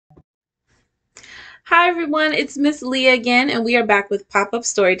Hi everyone, it's Miss Leah again, and we are back with pop-up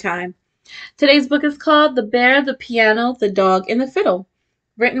story time. Today's book is called The Bear, the Piano, the Dog, and the Fiddle,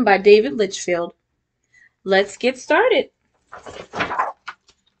 written by David Litchfield. Let's get started.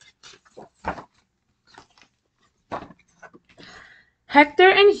 Hector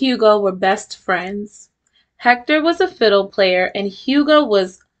and Hugo were best friends. Hector was a fiddle player, and Hugo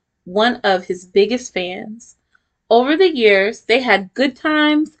was one of his biggest fans. Over the years, they had good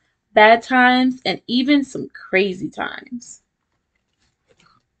times, bad times, and even some crazy times.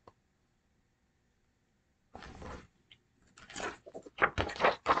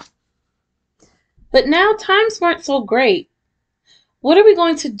 But now times weren't so great. "What are we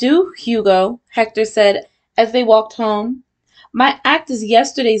going to do, Hugo?" Hector said as they walked home. "My act is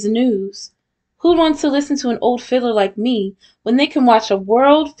yesterday's news. Who wants to listen to an old fiddler like me when they can watch a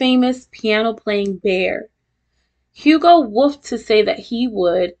world-famous piano-playing bear?" Hugo woofed to say that he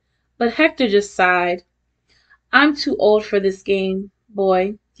would, but Hector just sighed. "I'm too old for this game,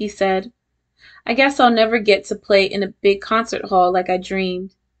 boy," he said. "I guess I'll never get to play in a big concert hall like I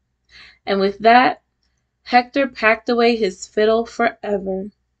dreamed." And with that, Hector packed away his fiddle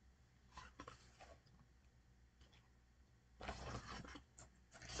forever.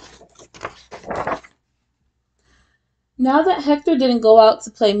 Now that Hector didn't go out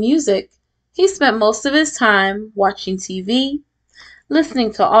to play music, he spent most of his time watching TV,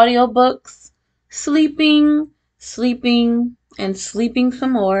 listening to audiobooks, sleeping, sleeping, and sleeping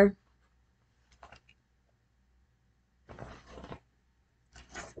some more.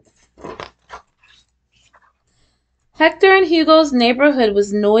 Hector and Hugo's neighborhood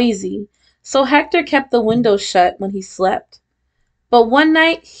was noisy, so Hector kept the windows shut when he slept. But one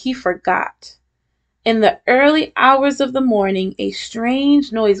night he forgot. In the early hours of the morning, a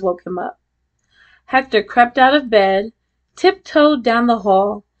strange noise woke him up. Hector crept out of bed, tiptoed down the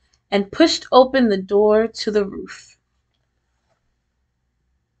hall, and pushed open the door to the roof.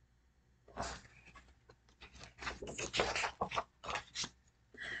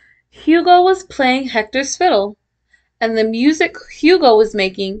 Hugo was playing Hector's fiddle, and the music Hugo was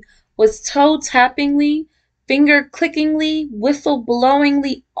making was toe-tappingly, finger-clickingly,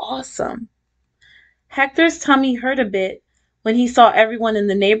 whistle-blowingly awesome. Hector's tummy hurt a bit when he saw everyone in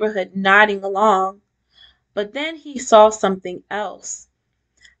the neighborhood nodding along, but then he saw something else: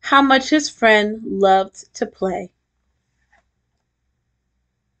 how much his friend loved to play.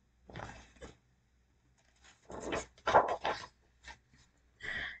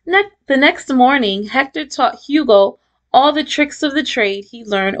 The next morning, Hector taught Hugo all the tricks of the trade he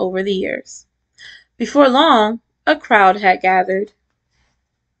learned over the years. Before long, a crowd had gathered.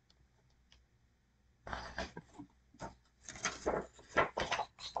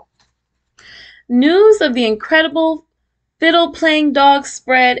 News of the incredible fiddle-playing dog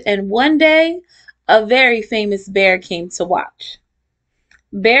spread, and one day, a very famous bear came to watch.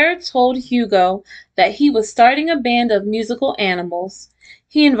 Bear told Hugo that he was starting a band of musical animals.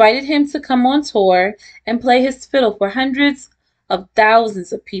 He invited him to come on tour and play his fiddle for hundreds of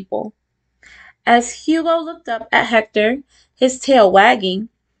thousands of people. As Hugo looked up at Hector, his tail wagging,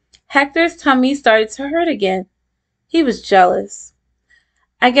 Hector's tummy started to hurt again. He was jealous.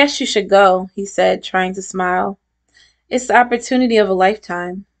 "I guess you should go," he said, trying to smile. "It's the opportunity of a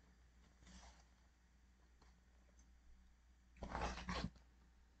lifetime."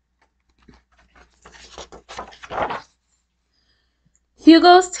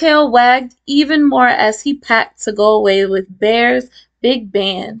 Hugo's tail wagged even more as he packed to go away with Bear's big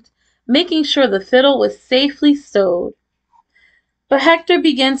band, making sure the fiddle was safely stowed. But Hector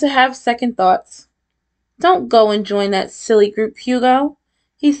began to have second thoughts. "Don't go and join that silly group, Hugo,"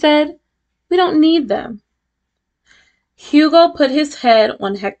 he said. "We don't need them." Hugo put his head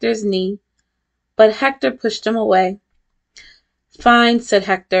on Hector's knee, but Hector pushed him away. "Fine," said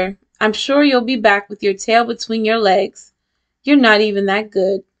Hector. "I'm sure you'll be back with your tail between your legs. You're not even that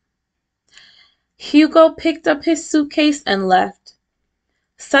good." Hugo picked up his suitcase and left.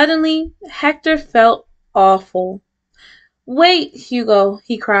 Suddenly, Hector felt awful. "Wait, Hugo,"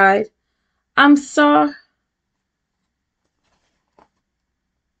 he cried. "I'm sorry."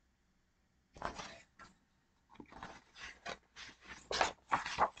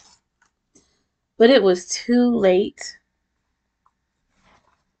 But it was too late.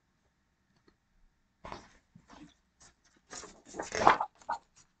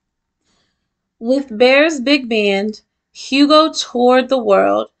 With Bear's big band, Hugo toured the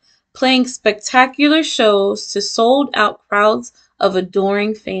world, playing spectacular shows to sold-out crowds of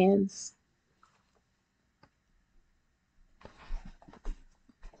adoring fans.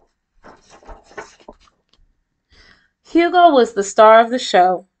 Hugo was the star of the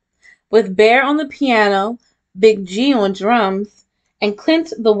show. with Bear on the piano, Big G on drums, and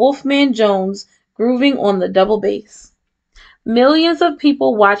Clint the Wolfman Jones grooving on the double bass. Millions of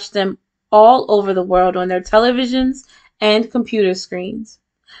people watched them all over the world on their televisions and computer screens.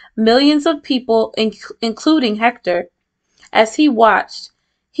 Millions of people, including Hector, as he watched,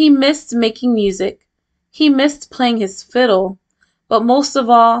 he missed making music. He missed playing his fiddle. But most of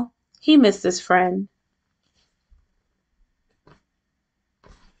all, he missed his friend.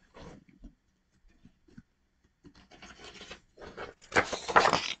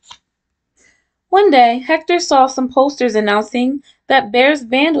 One day, Hector saw some posters announcing that Bear's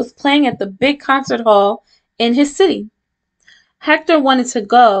band was playing at the big concert hall in his city. Hector wanted to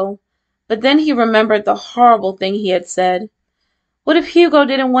go, but then he remembered the horrible thing he had said. What if Hugo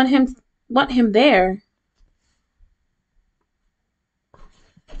didn't want him there?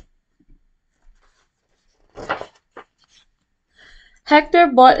 Hector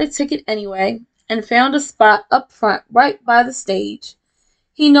bought a ticket anyway and found a spot up front right by the stage.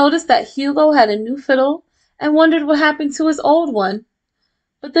 He noticed that Hugo had a new fiddle and wondered what happened to his old one.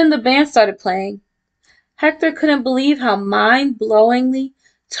 But then the band started playing. Hector couldn't believe how mind-blowingly,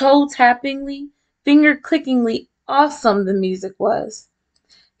 toe-tappingly, finger-clickingly awesome the music was.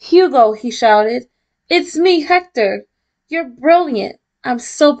 Hugo, he shouted, it's me, Hector. You're brilliant. I'm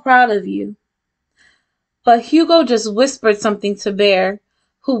so proud of you. But Hugo just whispered something to Bear,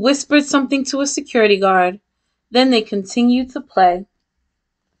 who whispered something to a security guard. Then they continued to play.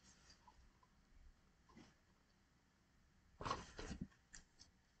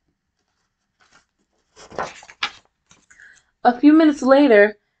 A few minutes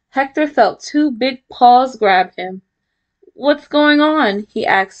later, Hector felt two big paws grab him. What's going on? He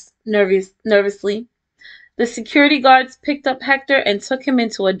asked nervously. The security guards picked up Hector and took him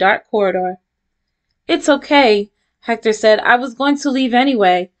into a dark corridor. It's okay, Hector said. I was going to leave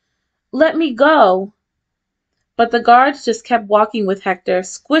anyway. Let me go. But the guards just kept walking with Hector,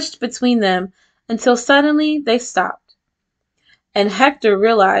 squished between them, until suddenly they stopped. And Hector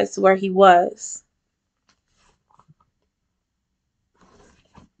realized where he was.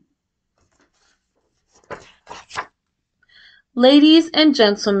 Ladies and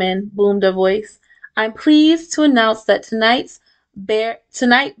gentlemen, boomed a voice, I'm pleased to announce that tonight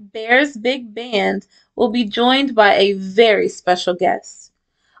Bear's big band will be joined by a very special guest.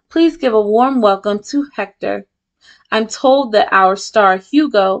 Please give a warm welcome to Hector. I'm told that our star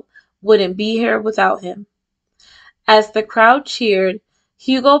Hugo wouldn't be here without him. As the crowd cheered,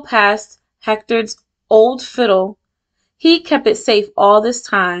 Hugo passed Hector's old fiddle. He kept it safe all this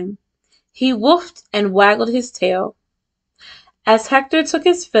time. He woofed and waggled his tail. As Hector took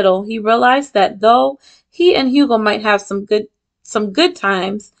his fiddle, he realized that though he and Hugo might have some good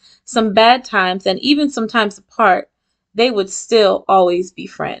times, some bad times, and even some times apart, they would still always be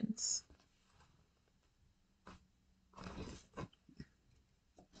friends.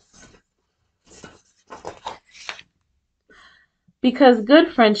 Because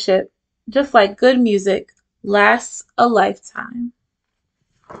good friendship, just like good music, lasts a lifetime.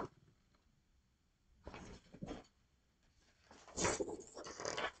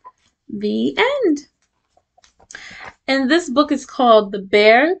 The end. And this book is called The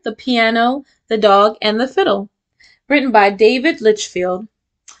Bear, the Piano, the Dog, and the Fiddle, written by David Litchfield.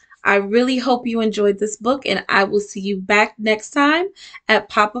 I really hope you enjoyed this book, and I will see you back next time at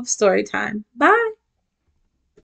Pop-Up Storytime. Bye.